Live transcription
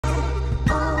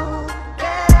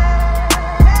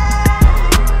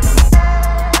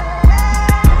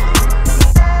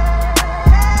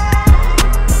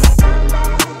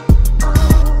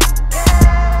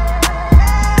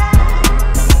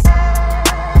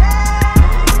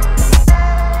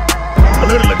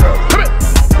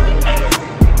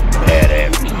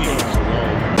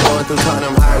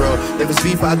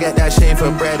I get that shame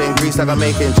for bread and grease like I'm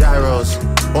making gyros.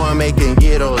 Or I'm making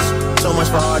gyros. So much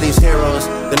for all these heroes.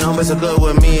 The numbers are good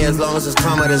with me as long as it's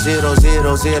comma to 0,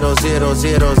 0, 0, 0, 0, 0,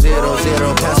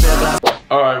 0. Pass that glass.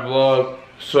 Alright, vlog.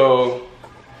 So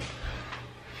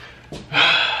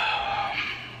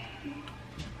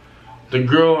the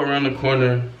girl around the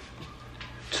corner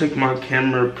took my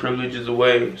camera privileges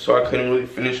away, so I couldn't really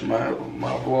finish my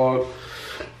vlog.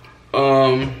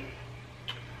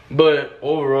 But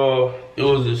overall, it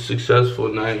was a successful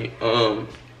night. I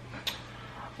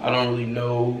don't really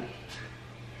know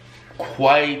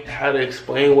quite how to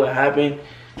explain what happened.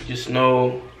 Just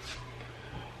know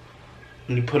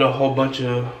when you put a whole bunch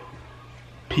of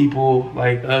people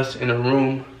like us in a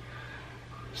room,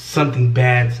 something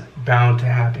bad's bound to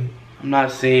happen. I'm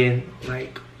not saying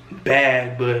like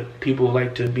bad, but people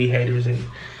like to be haters and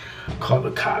call the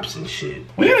cops and shit.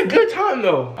 We had a good time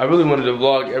though. I really wanted to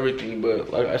vlog everything, but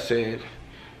like I said,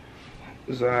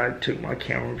 Zai took my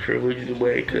camera privileges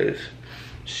away because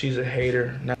she's a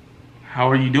hater. Now, how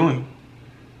are you doing?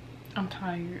 I'm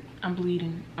tired. I'm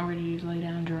bleeding. I'm ready to lay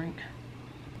down and drink.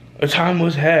 A time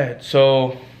was had,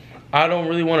 so I don't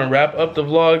really want to wrap up the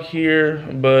vlog here,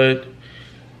 but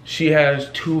she has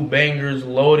 2 bangers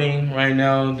loading right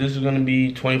now. This is gonna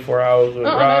be 24 hours of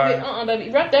ride. Baby.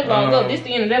 Wrap that vlog up. This is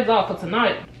the end of that vlog for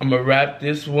tonight. I'm gonna wrap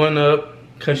this one up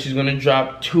because she's gonna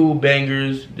drop 2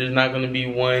 bangers. There's not gonna be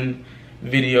 1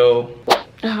 video.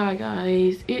 Hi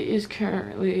guys, it is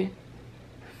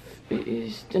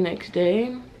the next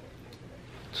day,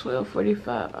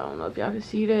 12:45. I don't know if y'all can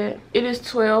see that. It is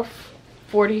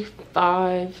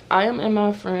 12:45. I am in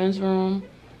my friend's room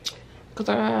because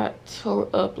I got tore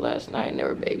up last night and they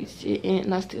were babysitting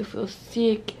and I still feel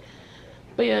sick.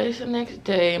 But yeah, it's the next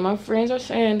day. My friends are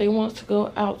saying they want to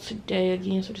go out today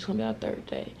again, so this is gonna be our 3rd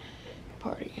day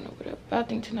partying or whatever. But I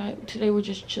think today we're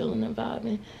just chilling and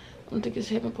vibing. I don't think it's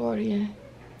heavy partying.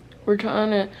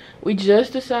 We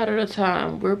just decided a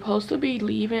time. We're supposed to be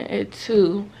leaving at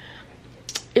 2.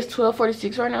 It's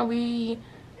 12:46 right now. We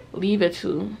leave at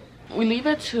 2.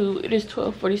 It is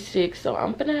 12:46, so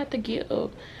I'm gonna have to get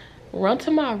up, run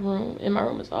to my room, and my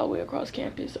room is all the way across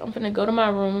campus. I'm gonna go to my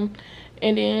room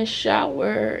and then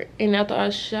shower, and after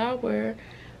I shower,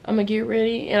 I'm gonna get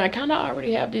ready. And I kind of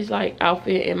already have this like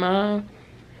outfit in mind.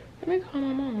 Let me call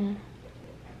my mom.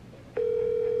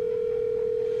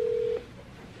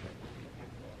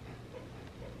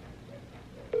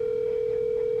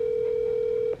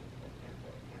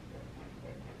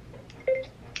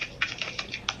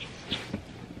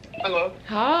 Hello.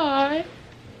 Hi.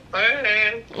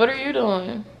 Hey. What are you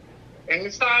doing? In the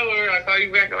shower. I'll call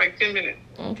you back in like 10 minutes.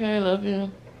 Okay, love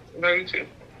you. Love you too.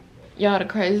 Y'all, the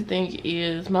crazy thing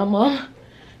is my mom,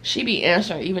 she be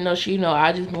answering even though she know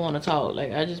I just be want to talk.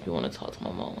 Like, I just be want to talk to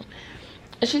my mom.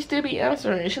 And she still be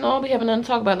answering. She don't be having nothing to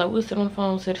talk about. Like, we'll sit on the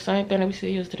phone, say the same thing that we said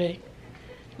yesterday.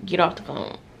 Get off the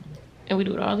phone. And we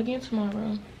do it all again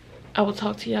tomorrow. I will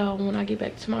talk to y'all when I get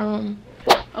back to my room.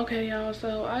 Okay, y'all,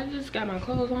 so I just got my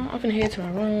clothes on. I'm finna head to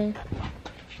my room.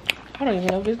 I don't even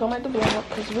know if it's gonna make the vlog,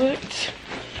 because what?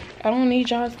 I don't need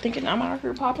y'all thinking I'm out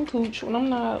here popping cooch when I'm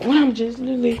not, when I'm just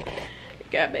literally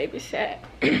got babysat.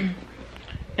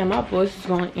 And my voice is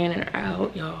going in and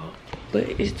out, y'all. But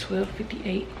it's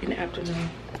 12:58 in the afternoon.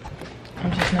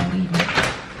 I'm just not leaving.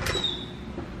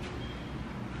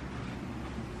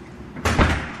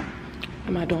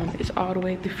 And my dorm is all the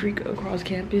way the freak across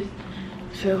campus.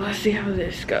 So let's see how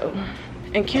this go.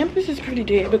 And campus is pretty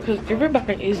dead because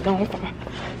everybody is going for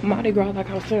Mardi Gras, like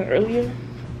I was saying earlier.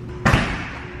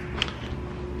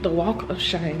 The walk of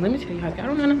shame. Let me tell you, I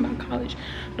don't know nothing about college.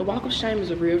 The walk of shame is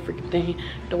a real freaking thing.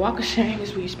 The walk of shame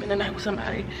is when you spend the night with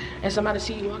somebody and somebody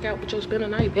see you walk out with your spend the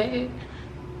night bag.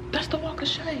 That's the walk of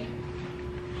shame.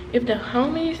 If the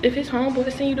homies, if his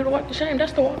homeboys see you do the walk of shame,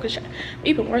 that's the walk of shame.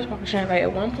 Even worse walk of shame. Like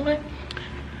at one point,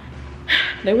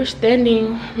 they were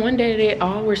standing, one day they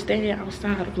all were standing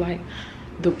outside of like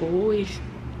the boys,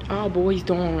 all boys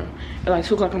dorm at like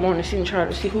 2 o'clock in the morning, sitting trying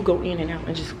to see who go in and out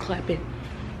and just clapping.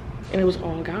 And it was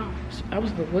all guys. I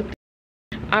was like, what the?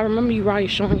 I remember Uriah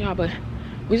showing y'all, but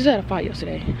we just had a fight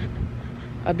yesterday.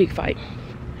 A big fight.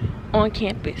 On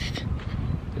campus.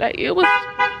 Like, it was...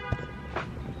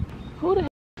 Who the hell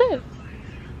is this?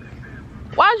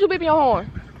 Why did you beep your horn?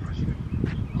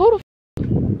 Who the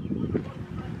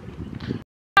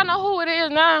I know who it is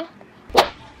now.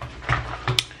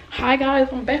 Hi guys,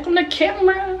 I'm back on the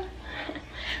camera.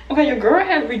 Okay, your girl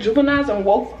has rejuvenized and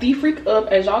woke the freak up.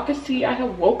 As y'all can see, I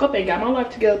have woke up and got my life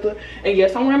together. And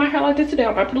yes, I'm wearing my hair like this today.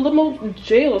 I might put a little more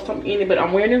gel or something in it, but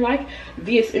I'm wearing it like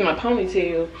this in my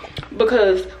ponytail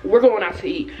because we're going out to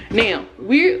eat. Now,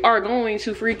 we are going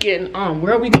to freaking,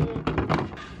 where are we going?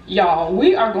 Y'all,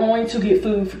 we are going to get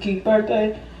food for Keith's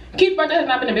birthday. Keith's birthday has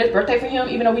not been the best birthday for him,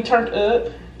 even though we turned up.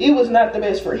 It was not the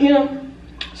best for him.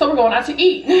 So we're going out to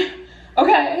eat.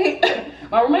 Okay.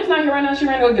 My roommate's not here right now. She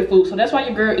ran to go get food. So that's why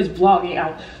your girl is vlogging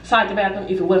outside the bathroom.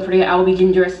 If it wasn't for that, I would be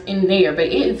getting dressed in there. But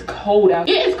it is cold out.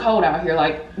 It is cold out here.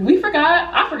 Like, we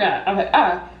forgot. I forgot. I'm like,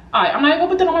 alright, I'm not even gonna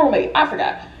put that on my roommate. I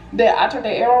forgot that I turned the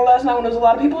air on last night when there was a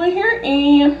lot of people in here.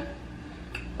 And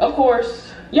of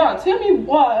course, y'all tell me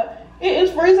why it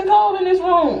is freezing cold in this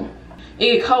room.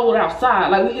 It's cold outside.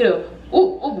 Like, we hit a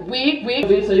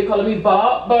wig. So you're calling me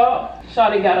Bob?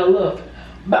 Shawty got a look.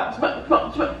 Bounce.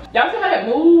 Y'all see how that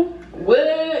move?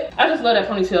 What? I just love that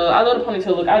ponytail. I love the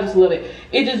ponytail look. I just love it.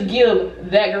 It just gives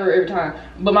that girl every time.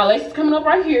 But my lace is coming up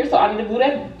right here, so I need to glue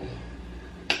that.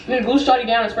 I need to glue Shawty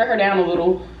down and spread her down a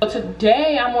little. So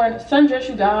today I'm wearing a sundress,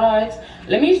 you guys.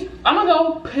 I'm gonna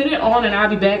go put it on and I'll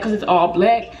be back because it's all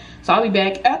black. So I'll be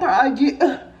back after I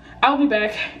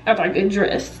get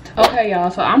dressed. Okay, y'all.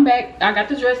 So I'm back. I got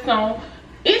the dress on.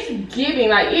 It's giving,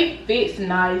 like, it fits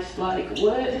nice. Like,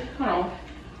 what? Hold on.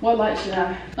 What light should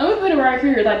I? Let me put it right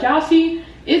here. Like, y'all see,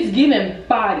 it's giving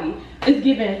body. It's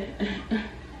giving.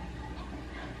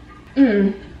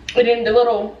 And then the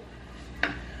little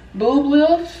boob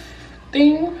lift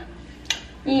thing.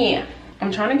 Yeah.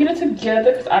 I'm trying to get it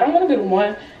together because I don't want to be the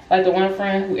one, like the one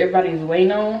friend who everybody's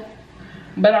waiting on.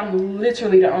 But I'm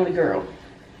literally the only girl.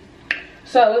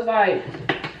 So it's like,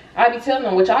 I be telling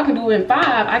them what y'all can do in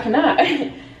 5, I cannot.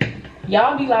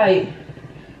 Y'all be like,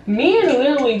 men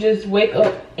literally just wake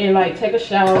up and like take a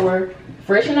shower,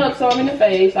 freshen up something in the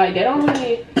face. Like, they don't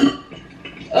really,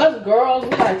 us girls,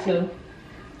 we like to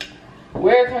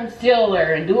wear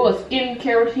concealer and do a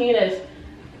skincare routine that's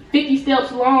 50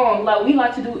 steps long. Like, we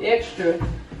like to do extra.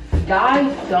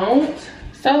 Guys don't.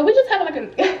 So we just have like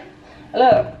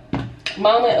a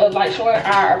moment of like showing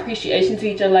our appreciation to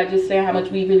each other, like just saying how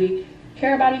much we really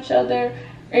care about each other.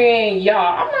 And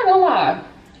y'all, I'm not gonna lie,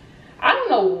 I don't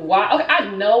know why. Okay, I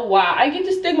know why I get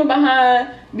the stigma behind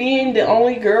being the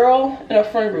only girl in a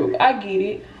friend group. I get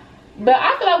it, but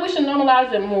I feel like we should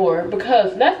normalize it more,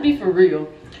 because let's be for real,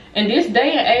 in this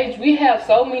day and age we have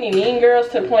so many mean girls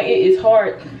to the point it is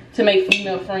hard to make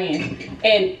female friends.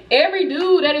 And every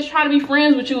dude that is trying to be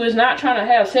friends with you is not trying to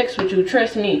have sex with you,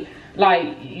 trust me.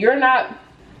 Like, you're not.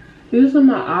 This is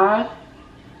my eye.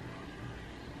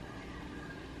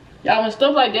 Y'all, when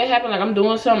stuff like that happen, like I'm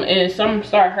doing something and something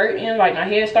start hurting, like my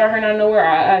head start hurting out of nowhere,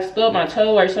 I stub my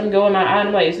toe or something go in my eye, and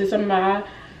I'm like, is this something in my eye?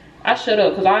 I shut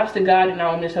up, because obviously God did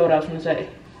not want me to say what I was going to say.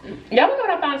 Y'all know what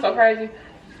I find so crazy?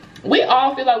 We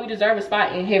all feel like we deserve a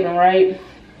spot in heaven, right?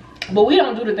 But we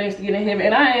don't do the things to get in heaven,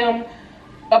 and I am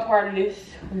a part of this.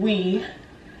 We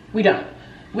don't.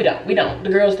 The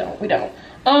girls don't. We don't.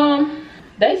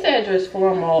 They said dress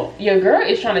formal. Your girl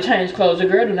is trying to change clothes. Your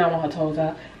girl do not want her toes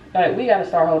out. Like, we gotta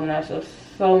start holding ourselves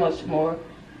so much more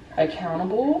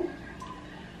accountable.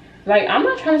 Like, I'm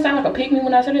not trying to sound like a pick me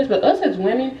when I say this, but us as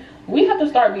women, we have to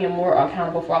start being more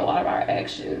accountable for a lot of our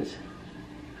actions.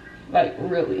 Like,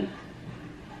 really.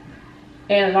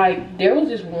 And like, there was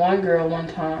this one girl one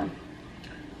time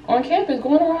on campus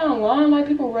going around lying like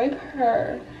people rape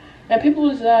her, and people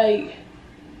was like,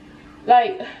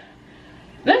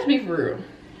 let's be for real.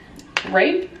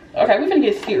 Rape? Okay, we're gonna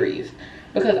get serious.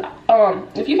 Because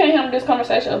if you can't handle this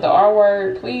conversation of the R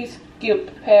word, please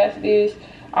skip past this.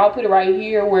 I'll put it right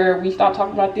here where we stop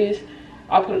talking about this.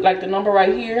 I'll put like the number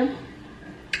right here.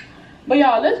 But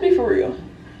y'all, let's be for real.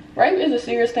 Rape is a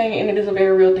serious thing, and it is a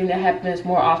very real thing that happens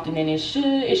more often than it should.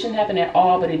 It shouldn't happen at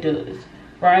all, but it does,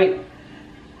 right?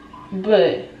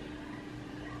 But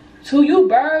to you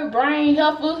bird brain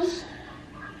heifers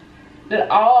that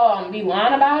all be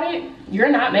lying about it, you're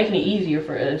not making it easier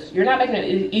for us. You're not making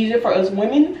it easier for us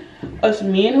women, us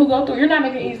men who go through. You're not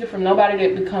making it easier for nobody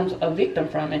that becomes a victim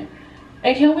from it.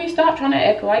 And can we stop trying to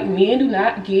act like men do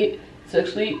not get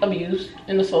sexually abused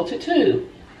and assaulted too?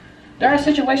 There are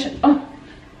situations,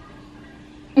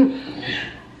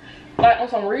 like on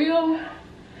some real,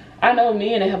 I know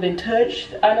men that have been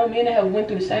touched. I know men that have went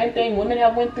through the same thing women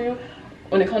have went through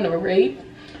when it comes to rape.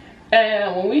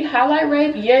 And when we highlight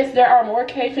rape, yes, there are more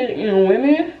cases in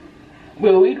women,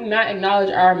 but we do not acknowledge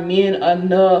our men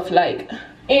enough. Like,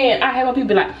 and I have people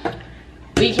be like,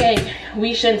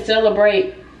 we shouldn't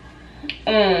celebrate.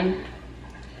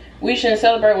 We shouldn't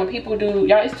celebrate when people do.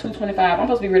 Y'all, it's 2:25. I'm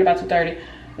supposed to be ready about 2:30.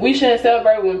 We shouldn't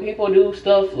celebrate when people do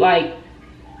stuff like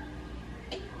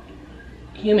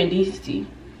human decency.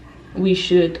 We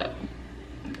should though.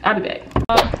 I'll be back.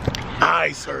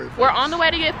 I serve. We're on the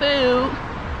way to get food.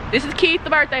 This is Keith, the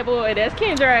birthday boy. That's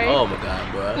Kendra. Oh my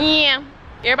God, bro. Yeah.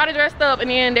 Everybody dressed up, and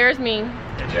then there's me.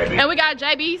 And we got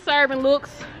JB serving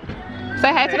looks.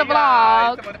 Say hi to the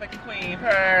vlog.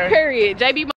 Period.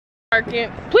 JB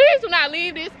working. Please do not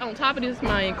leave this on top of this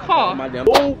main car. My damn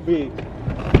big.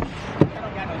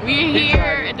 We're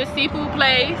here at the seafood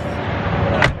place.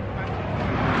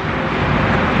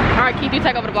 All right, Keith, you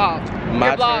take over the vlog.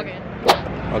 You're vlogging.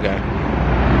 Okay.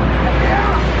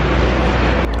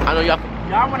 I know y'all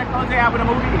want to close it out with a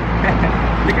movie.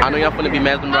 I know y'all finna be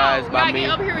mesmerized by me.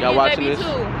 Y'all watching this?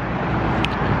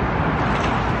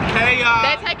 Hey y'all.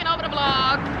 They're taking over the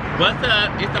vlog. What's up?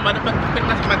 It's the motherfucking Queen.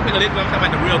 I'm talking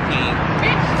about the real king.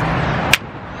 Bitch.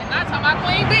 And not talking about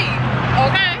Queen B.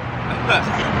 Okay?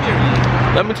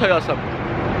 Let me tell y'all something.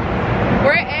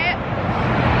 We're at,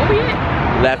 where we at?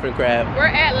 Laughing Crab. We're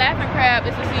at Laughing Crab.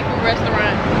 It's a seafood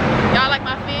restaurant. Y'all like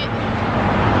my fit?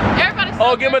 Everybody's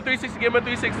so give him a 360, give him a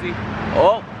 360.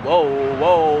 Oh, whoa,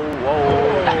 whoa, whoa,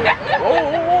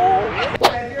 whoa.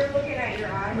 You're looking at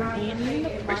your eyebrows.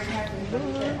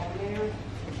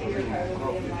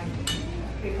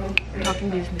 We're talking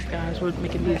business, guys. We're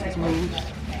making business moves.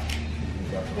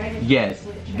 Yes,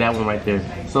 that one right there.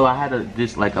 So I had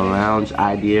this like a lounge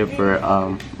idea for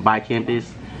by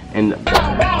campus, and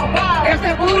It's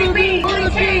the booty beat, booty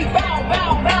beat.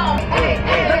 Hey,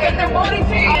 hey, look at the booty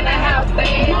beat in the house,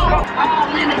 baby.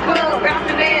 All in the club,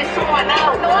 bouncing and showing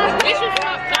out. We should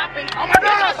stop shopping. Oh my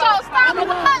God, so stop it.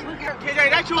 KJ,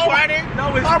 that's you farting?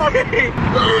 No, it's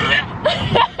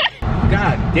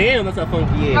God damn, that's a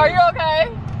funky Are ass. you okay?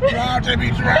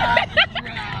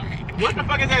 What the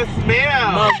fuck is that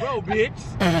smell? My bro, bitch.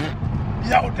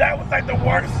 Yo, that was like the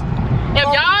worst. If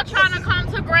y'all trying to come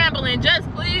to Grambling, just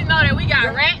please know that we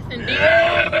got rats and deer.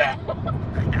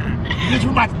 Bitch, we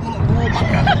about to pull up. Oh my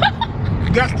God.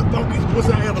 That's the funkiest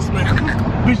pussy I ever smelled.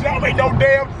 Bitch, y'all make no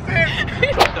damn sense.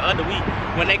 The other week,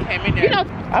 when they came in there, You know,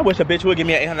 I wish a bitch would give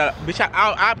me an $800. Bitch,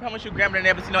 I promise you, Grambling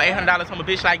never see no $800 from a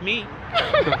bitch like me.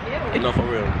 No, for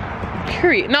real.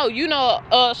 period. No, you know,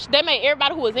 they made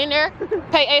everybody who was in there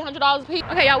pay $800 a piece.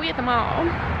 Okay, y'all, we at the mall.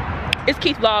 It's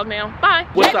Keith's vlog now. Bye.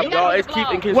 What's up, y'all? It's Keith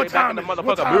and Kids. What Back in time the is it?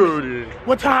 motherfucker.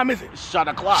 What time is it? Shot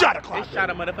o'clock. Shot o'clock. It's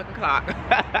shot a motherfucking clock.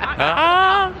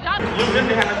 Y'all- We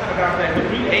really had to talk about that, but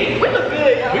we ate. We look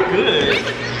good, y'all. We good.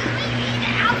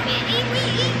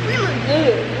 We look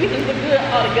good. We just look good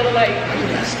all together like.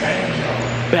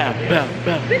 Bow, bow,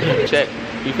 bow. Check.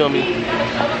 You feel me?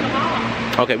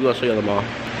 Okay, we gonna show you the mall.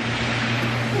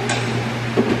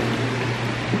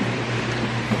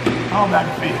 I don't like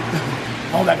to fit.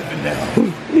 I don't like to fit down.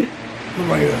 Look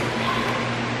right here.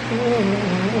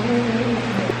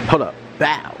 Hold up.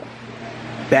 Bow.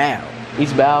 Bow.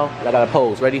 Each bow, I gotta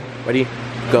pose. Ready? Ready?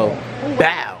 Go.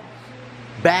 Bow.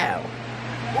 Bow.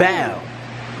 Bow.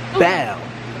 Bow.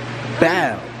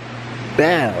 Bow.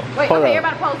 Bow. Wait, Hold okay, up.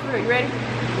 everybody pose for it. You ready?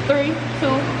 3, 2.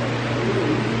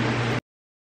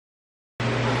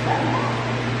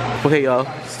 Okay, y'all.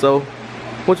 So,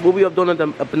 what we up doing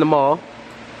up in the mall?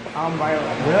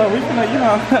 Well, we finna, you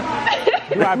know,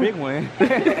 do our big one.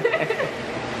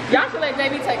 Y'all should let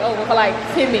JB take over for like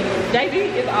 10 minutes. JB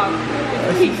is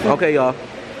awesome. Okay, y'all.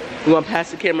 We gonna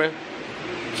pass the camera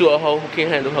to a hoe who can't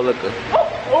handle her liquor.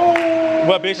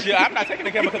 Well, bitch, yeah, I'm not taking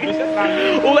the camera because bitch, that's not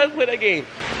me. Oh, let's play that game.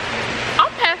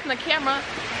 I'm passing the camera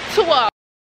to a.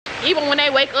 Even when they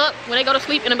wake up, when they go to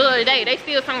sleep in the middle of the day, they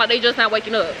still sound like they just not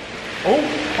waking up.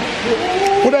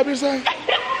 What that bitch say?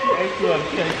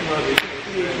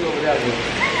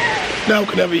 No,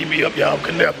 could never eat me up, y'all.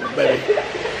 Could never, baby.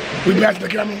 We passing the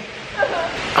camera.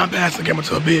 I'm passing the camera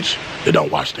to a bitch that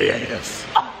don't wash their ass.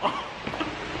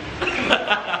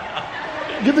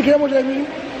 Get the camera, JB.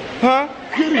 Huh?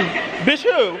 Bitch,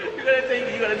 who?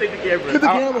 You gotta take the camera. Get the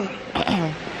camera.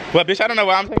 Well, bitch, I don't know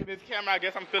why I'm taking this camera. I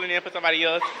guess I'm filling in for somebody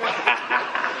else.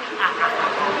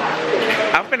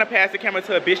 I'm finna pass the camera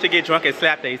to a bitch to get drunk and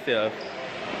slap theyself.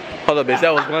 Hold up, bitch.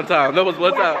 That was one time. That was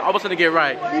one time. I was gonna get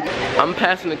right. I'm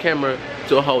passing the camera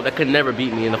to a hoe that could never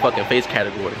beat me in the fucking face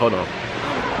category. Hold on.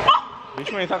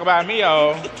 Bitch, you ain't talk about me,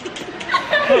 oh.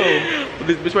 Who?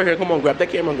 This bitch right here. Come on, grab that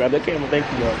camera. Grab that camera. Thank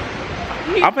you, y'all.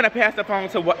 I'm finna pass the phone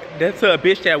to a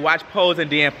bitch that watch pose and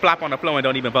then flop on the floor and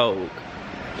don't even vogue.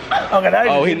 Okay,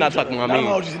 Oh, he's not talking about me.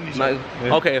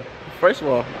 Okay, first of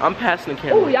all, I'm passing the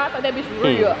camera. Ooh, y'all thought that bitch was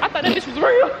real. I thought that bitch was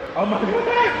real. Oh my God.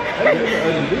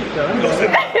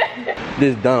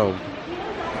 This dumb.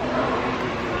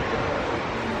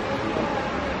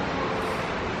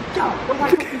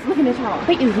 He's looking at y'all.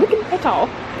 He is looking at y'all.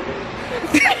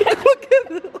 Look at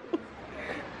them.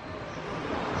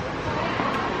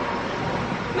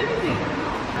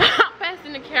 I'm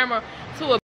passing the camera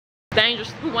to a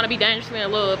dangerous who want to be dangerously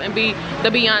in love and be the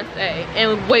Beyonce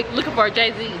and wait looking for a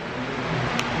Jay-Z.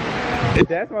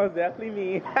 That's most definitely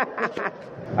me.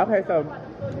 Okay, so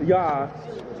y'all,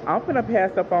 I'm finna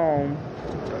pass the phone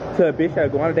to a bitch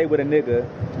that go on a date with a nigga,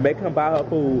 make him buy her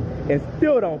food, and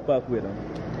still don't fuck with him.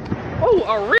 Oh,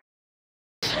 a real.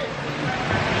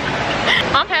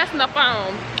 I'm passing the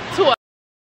phone to a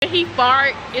he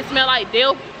fart. It smell like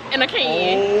dill in a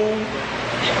can.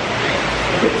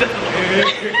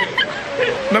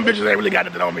 Them bitches ain't really got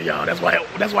nothing on me, y'all. That's why I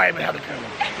even have the camera.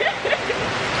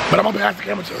 But I'm gonna pass the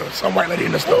camera to some white lady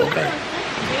in the store, okay?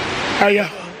 Hey, yeah.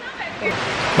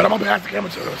 But I'm gonna pass the camera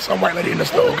to some white lady in the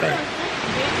store, okay?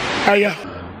 Hey, yeah.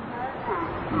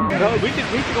 No, we should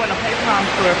go in the PayPal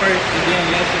store first and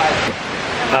then let's like.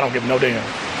 I don't give no damn.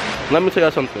 Let me tell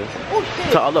you something.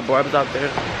 To all the barbers out there,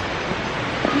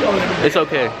 it's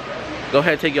okay. Go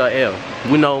ahead, take your L.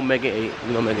 We know Megan 8.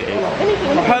 We know Megan 8.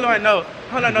 Hold on, no.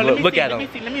 Look at him.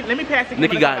 Let me pass the camera.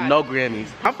 Nikki got no Grammys.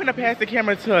 I'm finna pass the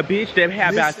camera to a bitch that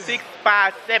have about 6,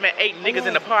 5, 7, 8 niggas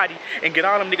in the party and get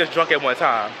all them niggas drunk at one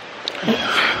time.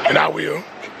 And I will.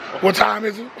 What time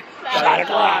is it? 9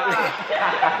 o'clock.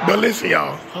 But listen,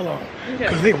 y'all. Hold on.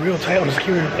 Because they real tight on the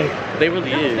security thing. They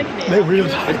really is. They real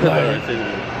tight. Like,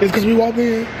 it's because we walked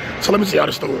in. So let me see y'all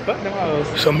the story.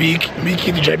 So me,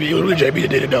 Keith, and JB, it was really JB that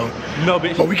did it though. No,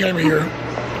 bitch. But we came in here,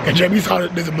 and JB saw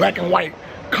that there's a black and white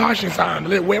caution sign, the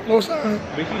little wet floor sign.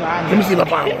 Let me see if I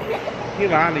find one. He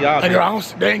lying to y'all.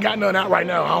 They ain't got nothing out right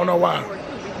now. I don't know why.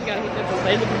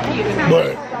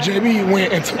 But JB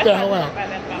went and took that hoe out.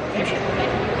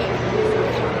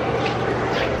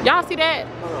 Y'all see that?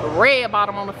 Red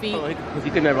bottom on the feet. Because he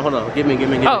could never, hold on. Give me.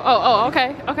 Oh,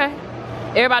 okay.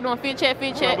 Everybody doing fit check.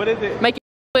 What is it? Make it.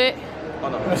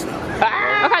 Hold on. Okay,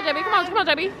 JB, come on,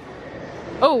 JB.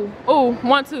 Oh,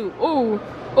 1, 2.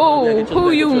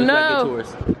 Who you know?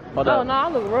 Hold oh on. no, I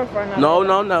look rough right now. No.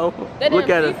 Look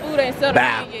at it.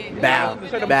 Bow.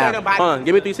 Hold on,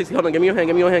 give me 360. Hold on, give me your hand.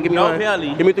 Give me your hand. Give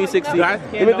me 360.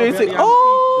 Give me 360.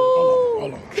 Oh!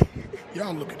 Hold on.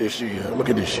 Y'all look at this shit. Look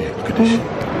at this shit.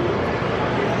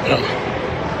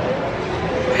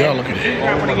 Y'all look at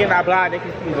it. When they get our blood, they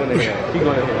can see on the head. He's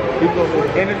going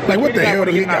like what the hell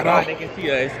do he got on? They can see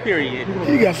us, period.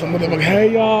 He got some motherfucker. Hey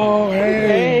y'all,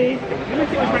 hey.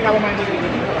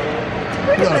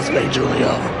 Y'all stay Julie,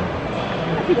 y'all.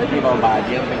 I'm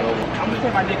gonna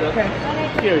take my nigga, okay?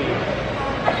 Period.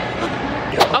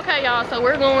 Okay, y'all, so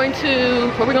we're going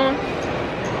to, where we going?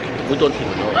 We're going to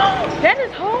the north. That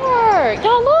is hard.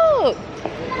 Y'all look.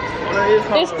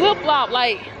 It's flip-flop,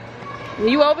 like, when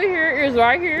you over here, it's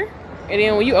right here. And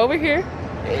then when you over here,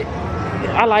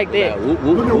 I like that.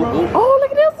 Oh,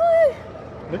 look at this one.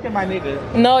 Look at my nigga.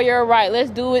 No, you're right. Let's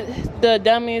do it the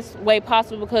dumbest way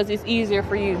possible because it's easier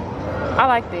for you. I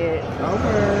like that.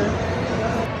 Okay.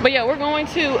 But yeah, we're going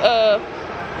to, oh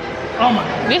my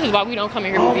God. This is why we don't come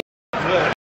in here.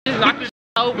 This is knock this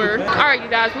over. All right, you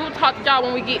guys, we'll talk to y'all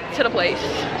when we get to the place.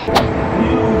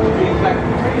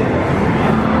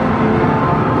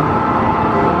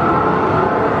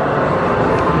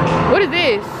 What is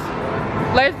this?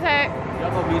 Laser tag?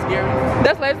 Y'all gonna be scary?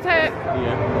 That's laser tag?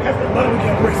 Yeah. That's the button we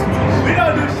can't press. We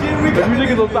don't do shit. If you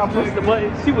niggas don't stop pushing the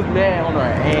button, she was mad on her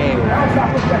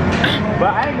ass.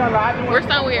 But I ain't gonna lie. We're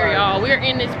somewhere, y'all. We're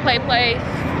in this place.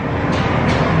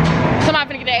 Somebody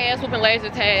finna get their ass whooping laser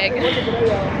tag.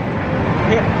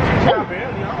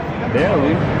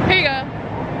 Barely. Here you go.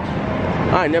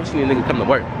 I ain't never seen a nigga come to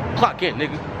work. Clock in,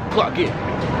 nigga. Clock in.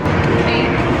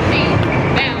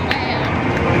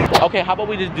 Okay, how about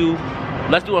we just do,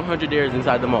 let's do 100 dares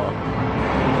inside the mall.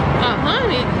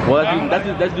 100? Well,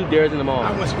 let's do dares in the mall.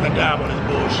 I want to die on this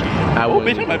bullshit. Oh,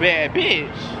 bitch, I'm a bad bitch.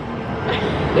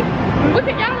 What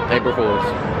the y'all? April Fools.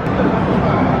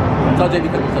 Tell JB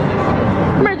come.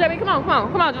 Come here, JB.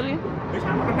 Come on, Julie. Bitch, I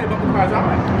wanna play bumper cars. I'm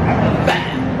like,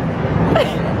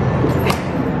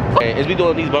 Okay, is we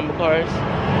doing these bumper cars?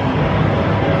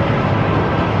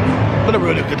 What a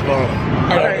real nigga get the phone.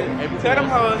 okay, tell them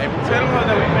hoes that we finna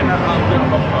do the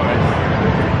bumper cars.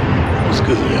 What's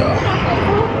good, y'all?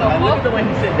 Look at the way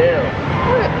he sit down.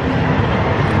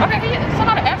 Okay,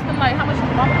 somebody asked them like how much is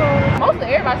the bumper car? Most of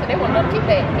everybody said they want to keep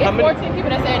that. It's 14 people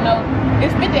that said no.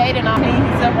 It's 58 and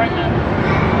 19 stuff right now.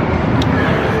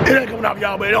 It ain't coming off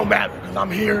y'all, but it don't matter. Because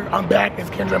I'm here, I'm back, it's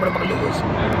Kendra, I'm gonna lose.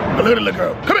 But look at the little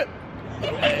girl. Come here.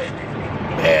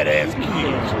 Badass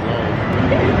kids.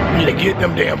 You need to get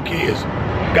them damn kids.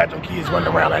 Got them kids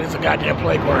running around like it's a goddamn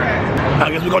playground. I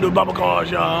guess we're gonna do bumper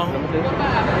cars, y'all.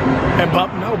 And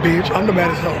bump, no bitch, I'm the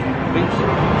baddest hoe.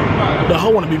 The hoe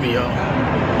wanna be me, y'all.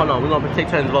 Hold on, we're gonna take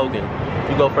turns voting.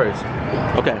 You go first.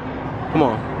 Okay, come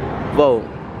on, vote.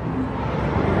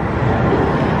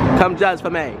 Come judge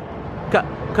for me.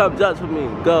 Come judge for me.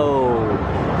 Go.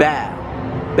 Bow.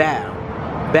 Bow.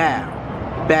 Bow.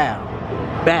 Bow.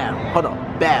 Bow. Hold on.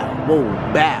 Bow. Whoa.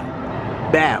 Bow.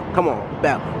 Bow. Come on.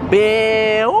 Bow.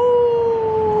 Bow.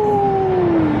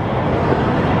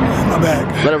 My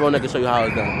bag. Let a real nigga show you how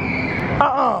it's done.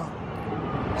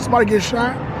 Somebody get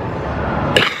shot.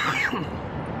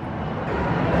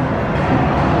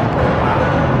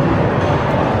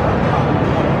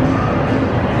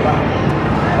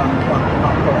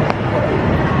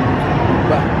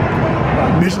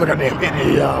 Bitch look at damn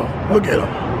idiot, y'all. Look at him.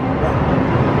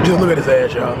 Just look at his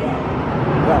ass, y'all.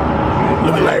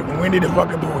 Looking like Winnie the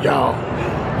fucking Pooh, y'all.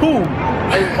 Who?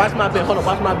 Hey, watch my bin. Hold on.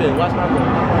 Watch my bin. Watch my bin.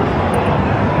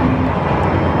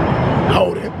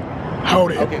 Hold it.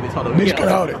 Hold it. Okay, bitch, hold on. Bitch can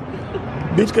hold it.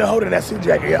 Bitch can hold it in that suit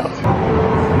jacket, y'all.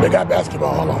 They got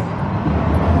basketball. Hold on.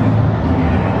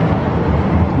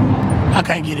 I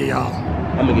can't get it, y'all.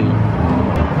 I'm gonna get you.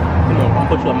 Come on. I'm gonna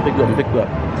put you up. I'm gonna pick you up. I'm gonna pick you up.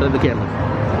 Set up the camera.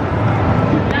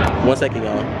 1 second,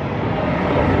 y'all.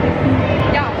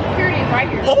 Y'all, security is right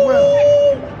here. Oh,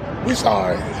 we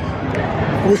sorry.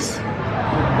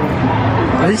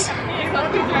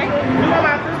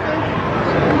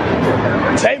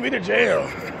 Take me to jail.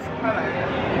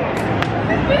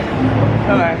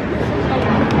 Alright.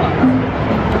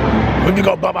 We can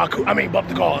go bump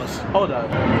the cars. Hold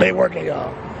up. They working,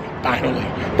 y'all. Finally.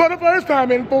 For the first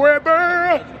time in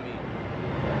forever.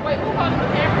 Wait, who called the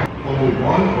camera?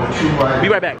 Be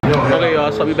right back. Okay,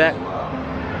 y'all, so we back.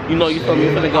 You know, you feel me?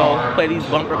 We're gonna go play these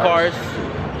bumper cars.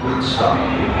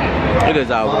 Look at this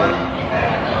out, bro.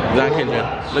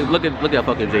 Look at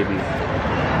fucking JB.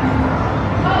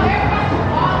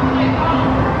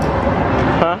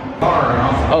 Huh?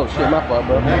 Oh shit, my fault,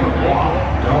 bro.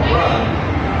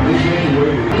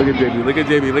 Look at JB, look at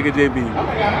JB, look at JB.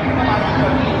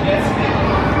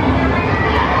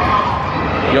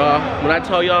 Y'all, when I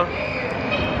tell y'all,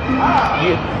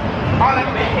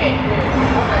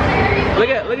 look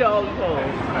at all these hoes.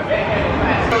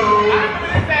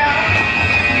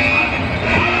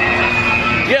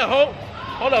 Yeah, Hope.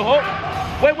 Hold up, Hope.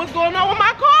 Wait, what's going on with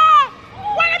my car?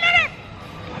 Wait a minute.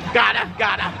 Got her.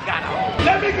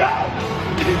 Let me go.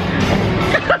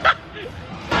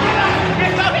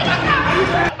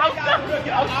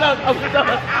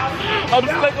 I'm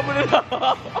stuck up in it.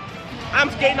 I'm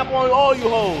skating up on all you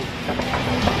hoes.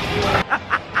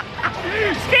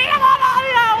 Skating up on all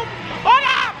you hoes. Hold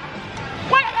up.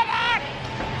 Wait a minute.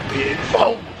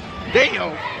 Oh,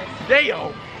 damn.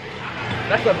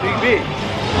 That's a big bitch.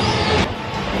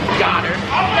 Got her.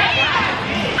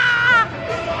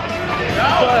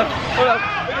 Hold up.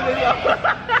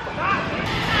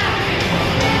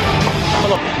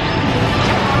 Hold up.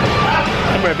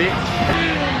 Come here, bitch.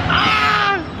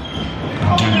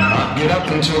 Do not get up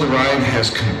until the ride has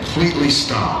completely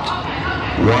stopped.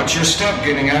 Watch your step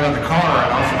getting out of the car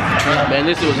off of the track. Man,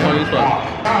 this was funny as fuck.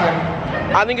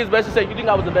 I think it's best to say, you think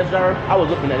I was the best driver? I was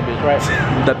looking at the bitch, right?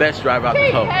 The best driver out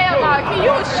the car. Hell no, can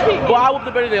you cheat? Well, I whooped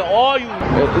it better than all you.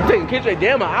 It's taking Kendra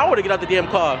damn an hour to get out the damn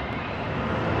car.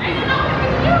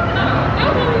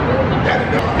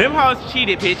 Them hoes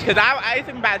cheated, bitch, because it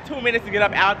took me about 2 minutes to get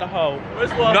up out the hole.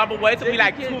 No, but wait, it took me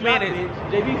like 2 minutes.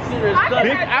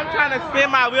 Bitch, I'm trying to spin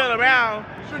my wheel around.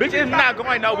 Bitch, it's not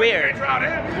going nowhere.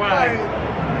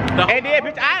 And then,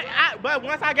 bitch, but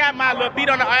once I got my little feet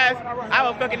on the ass, I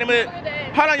was fucking them up.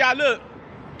 Hold on, y'all, look.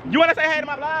 You want to say hey to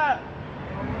my vlog?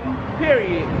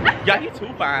 Period. Y'all, he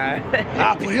too fine.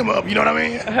 I'll put him up, you know what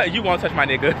I mean? You won't touch my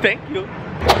nigga. Thank you.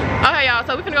 Okay, y'all,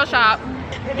 so we finna go shop.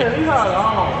 Leave her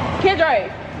alone.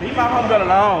 Kendra. Leave my homegirl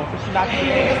alone. She's not gonna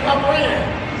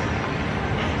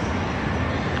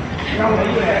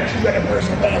She got a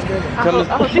personal basket.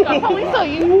 She got police on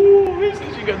you.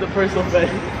 She got the personal face.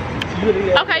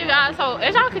 Okay, you guys, so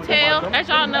as y'all can tell, as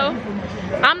y'all know,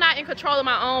 I'm not in control of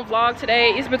my own vlog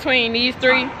today. It's between these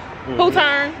three. Who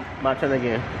turn? My turn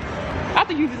again. I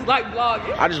think you just like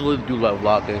vlogging. I just really do love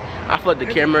vlogging. I feel like the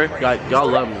camera, y'all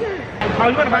love me. Oh,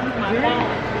 you wanna buy me some jewelry?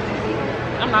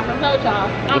 I'm not gonna know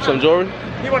y'all. With some jewelry?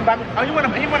 He wanna buy me. Oh, he wanna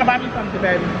buy me something,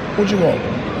 baby. What you want?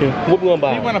 Yeah. What we gonna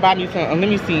buy? He wanna buy me something. Let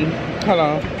me see. Hold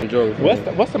on. Some jewelry.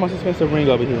 What's the most expensive ring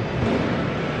over here?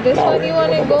 This one you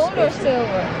want in gold or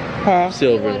silver? Huh?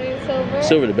 Silver. You want it in silver?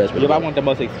 Silver the best. Yeah, I want the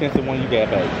most expensive one you got,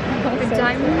 baby. With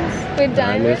diamonds? With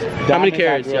diamonds? How many Diamonds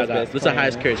carats are y'all girls' got? best What's the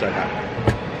highest carats y'all got?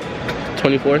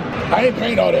 24? I ain't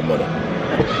paid all that money.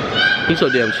 He's so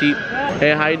damn cheap.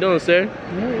 Hey, how you doing, sir?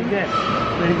 Pretty good.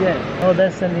 Pretty good. Oh,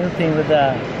 that's the new thing with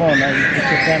the phone. Now you put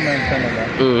your camera in front of that.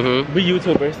 Mm-hmm. We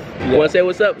YouTubers. Wanna say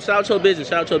what's up? Shout out your business.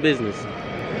 Shout out your business.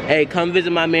 Hey, come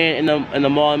visit my man in the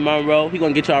mall in Monroe. He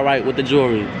gonna get y'all right with the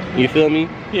jewelry. You feel me?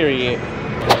 Period.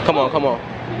 Come on.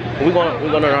 We're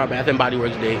going on our Bath and Body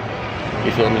Works date.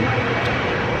 You feel me?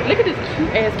 Look at this cute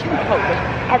ass candle holder.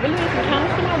 I really need some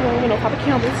candles for my room and no type of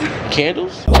candles.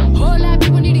 Candles? Whole lot of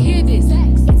people need to hear this.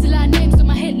 It's a lot of names on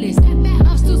my hit list.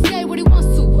 I'm still say what he wants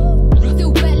to.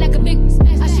 Still wet like a big.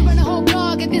 I should run a whole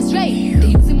blog at this rate. They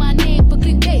using my name for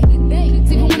clickbait. They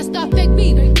even wanna start fake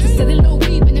beef. Said they low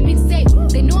beef in the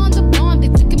mixtape. They know I'm the bomb. They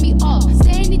ticking me off.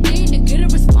 Say anything to get a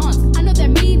response. I know that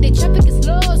mean they traffic is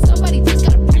slow. Somebody just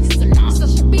gotta practice along. So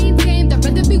she being tame. They'd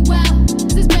rather be wild.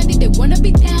 This bandit they wanna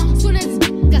be down. Soon as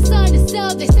got something to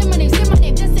sell, they say my name,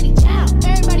 Destiny Child.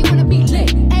 Everybody wanna be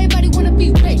lit, everybody wanna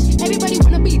be rich, everybody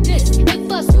wanna be this. They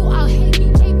fuss you out, hate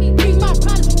me, bring my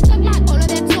problems, suck my all of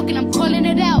that talking, I'm calling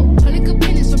it out. Public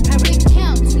opinions from private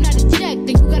accounts. You not a check, then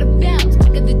you gotta bounce. I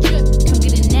got the drip, come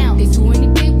get it now. They do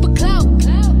anything for clout,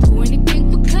 do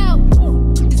anything for clout.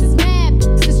 This is mad,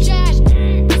 this is trash,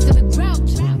 this is the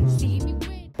grouch. See me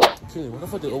win. Kid, what the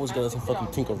fuck they always got us some fucking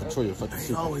pink off the tree or fucking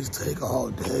They always take all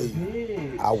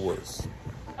day. hours?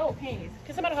 Oh, panties.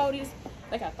 Can somebody hold these?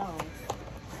 They got thongs.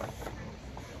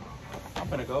 I'm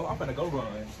finna go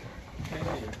run.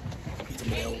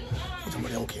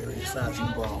 Somebody don't carry the size you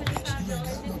brought, bitch. You ain't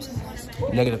got no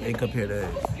titties. Negative 8 compared to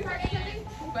that. You heard that?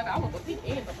 Baby, I want the pink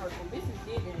and the purple. This is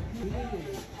digging.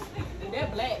 They're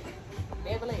black.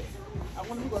 They're black. I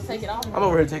wonder who's gonna take it off. I'm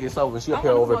over here taking it slow, and she up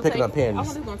here over picking up I panties.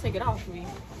 wonder who's gonna take it off for me.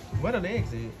 Where the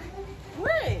legs is?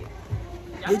 What?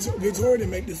 Victoria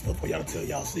make this stuff for y'all to tell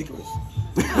y'all secrets.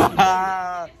 We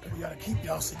gotta keep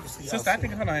y'all secrets to y'all. Sister, I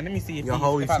think, hold on, let me see if Your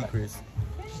holy secrets.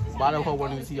 Bottom hoe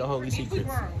wanted to see your holy secrets.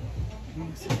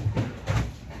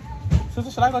 Sister,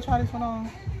 should I go try this one on?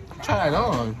 Try it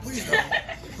on. Please don't.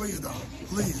 Please don't.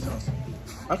 Please don't.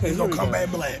 Okay, It's gonna come back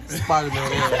black.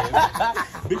 Spider-Man.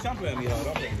 Bitch, I'm playing me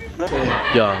hard.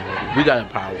 Yo, we got a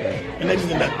problem. And they just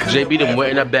in that JB them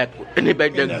wet in the back, and they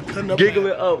back there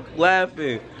giggling up,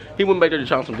 laughing. He went back there to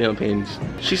try some damn panties.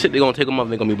 She said they're gonna take them off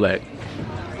and they're gonna be black.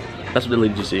 That's what the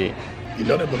lady just said. You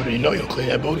know that booty. You know you'll clean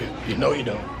that booty. You know you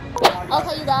don't.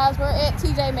 Okay, you guys, we're at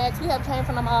TJ Maxx. We have came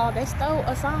from them all. They stole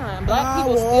a sign. Black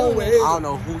people stealing it. I don't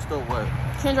know who stole what.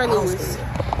 Kendra Lewis.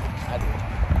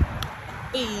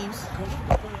 Eves.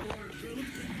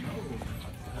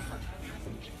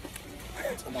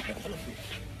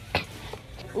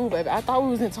 Ooh, baby, I thought we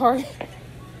was in Target.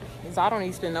 Cause I don't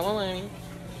even spend no money.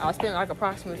 I spent like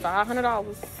approximately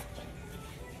 $500.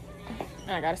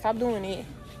 And I gotta stop doing it.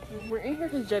 We're in here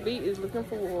because JB is looking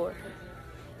for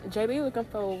JB looking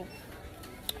for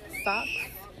socks.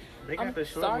 They got the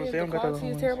short Sorry ones. if They the don't got the quality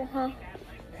long is ones. terrible, huh?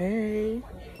 Hey.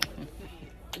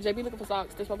 JB looking for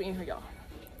socks. That's why we in here, y'all.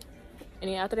 And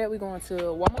then after that, we going to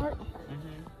Walmart.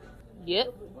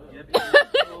 Yep.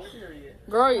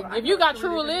 Girl, if you got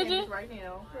true religion,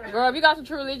 girl, if you got some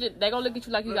true religion, they gonna look at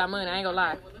you like you got money. I ain't gonna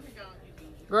lie.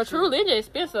 Girl, true religion is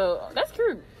expensive. That's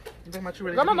cute.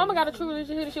 Girl, my mama got a true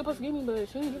religion here that she was supposed to give me, but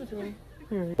she didn't give it to me.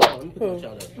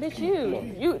 Bitch,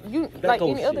 you like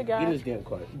any other guy. Get this damn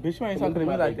card. Bitch, you ain't talking to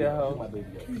me like that, hoe.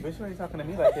 Bitch, you ain't talking to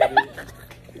me like that, bitch.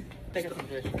 Take it from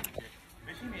this.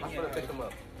 I'm gonna pick them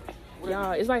up.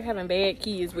 Y'all, it's like having bad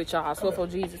kids with y'all. I swear for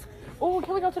Jesus. Oh,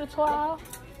 can we go to the toy aisle?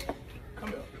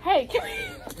 Hey, can we?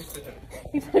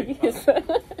 He's trying to get his son.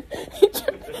 He's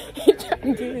trying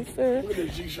to get his son. Look at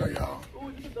this G-shirt, y'all.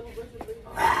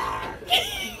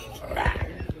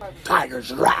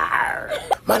 Tigers, rawr.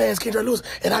 My name is Kendra Lewis,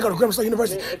 and I go to Grambling State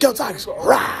University. Go Tigers,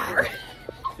 rawr.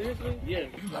 Seriously? Yeah.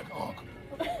 You like uncle.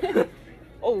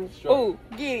 Oh,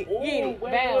 get it,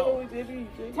 bow.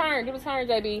 Turn, do the turn,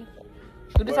 JB.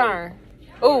 Do the turn.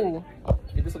 Ooh.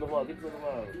 Get this on the wall, get this on the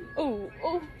wall. Ooh.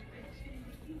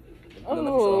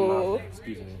 Oh.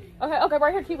 Excuse me. Okay,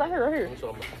 right here, keep right here.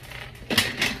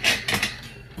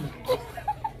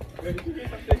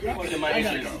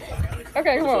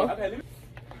 Okay, come on.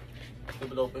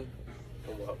 Flip it open.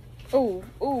 Ooh.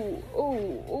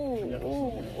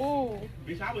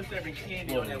 Bitch, I was serving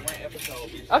candy on that one episode,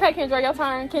 bitch. Okay, Kendra, your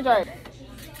turn. Kendra.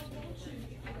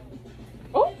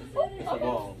 Ooh.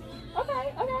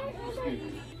 Okay.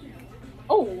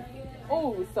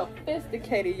 Ooh,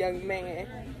 sophisticated young man.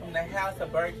 From the house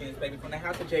of Birkins, baby. From the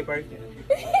house of Jay Birkin.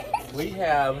 We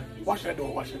have... Watch that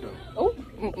door. Ooh.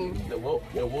 The wolf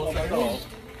set off.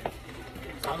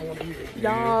 I don't want to hear it.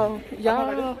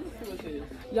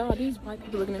 Y'all, these white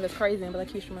people looking at us crazy in Black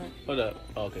History Month. Hold up.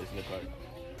 Oh, okay, so that's right.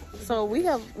 So we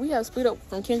have split up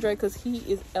from Kendra because he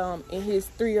is in his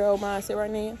 3-year-old mindset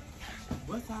right now.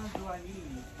 What size do I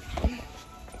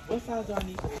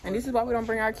need? And this is why we don't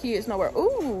bring our kids nowhere.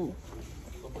 Ooh.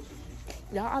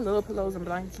 Y'all, I love pillows and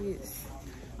blankets.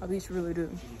 I bet you really do.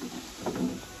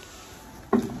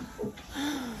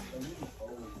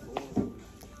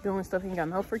 Doing stuff he ain't got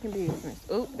no freaking business.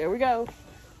 Oh, there we go.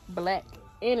 Black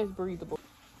and it's breathable.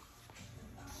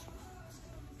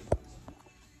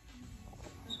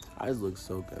 Eyes look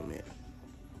so good, man.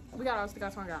 We got our stick our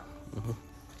tongue out.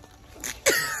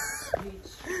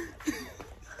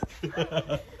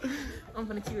 I'm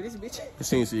gonna kill this bitch. I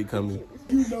seen you coming.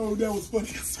 You know that was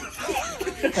funny.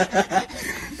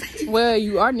 Well,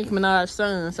 you are Nicki Minaj's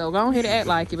son, so go ahead and act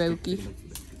like it, baby.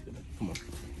 Come on.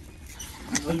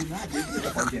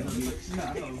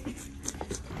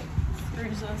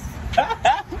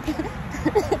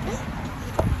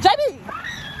 JB!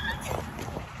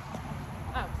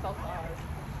 I'm so sorry.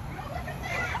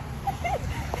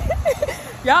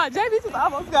 Y'all, JB just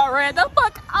almost got ran the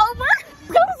fuck over.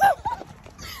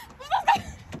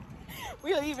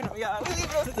 We leaving him, y'all. We leaving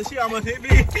him. She almost hit me.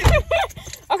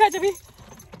 Okay, JB.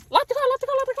 Lock the car, lock the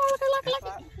car, lock the car, lock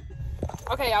it.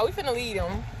 Okay, y'all, we finna leave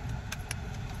him.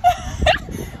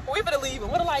 We finna leave him.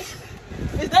 What a light.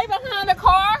 Is they behind the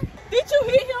car? Did you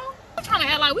hit him? I'm trying to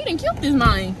act like we didn't kill this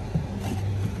man.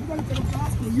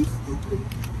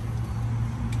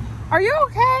 Are you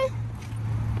okay?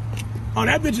 Oh,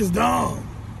 that bitch is dumb.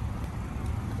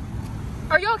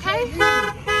 Are you okay?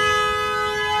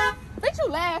 Bitch, you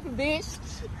laughing, bitch.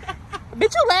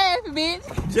 Bitch, you laughing, bitch.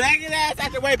 Drag his ass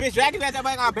out the way, bitch. Drag his ass out the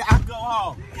way. I can go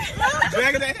home.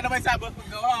 Drag his ass out the way so I can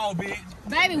go home, bitch.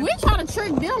 Baby, we trying to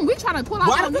trick them. We trying to pull out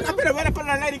Why them. I'm finna run up on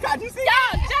a lady car. You see?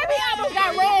 Y'all, JB almost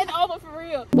got ran over for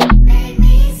real. Make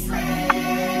me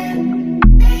sweat,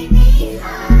 make me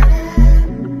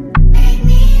hotter, make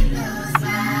me lose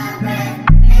my breath,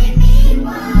 make me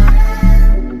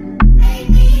wanna, make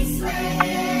me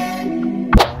sweat.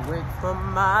 Awake from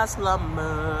my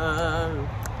slumber.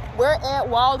 We're at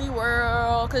Wally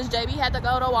World because JB had to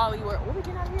go to Wally World. What we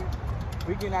getting out of here?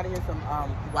 We getting out of here some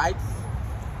whites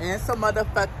and some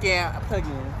motherfucking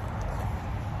plugins.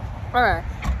 Alright.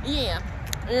 Yeah.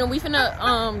 And we finna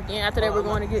then after that we're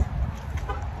going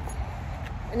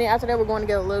to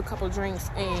get a little couple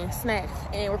drinks and snacks.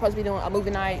 And we're supposed to be doing a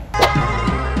movie night.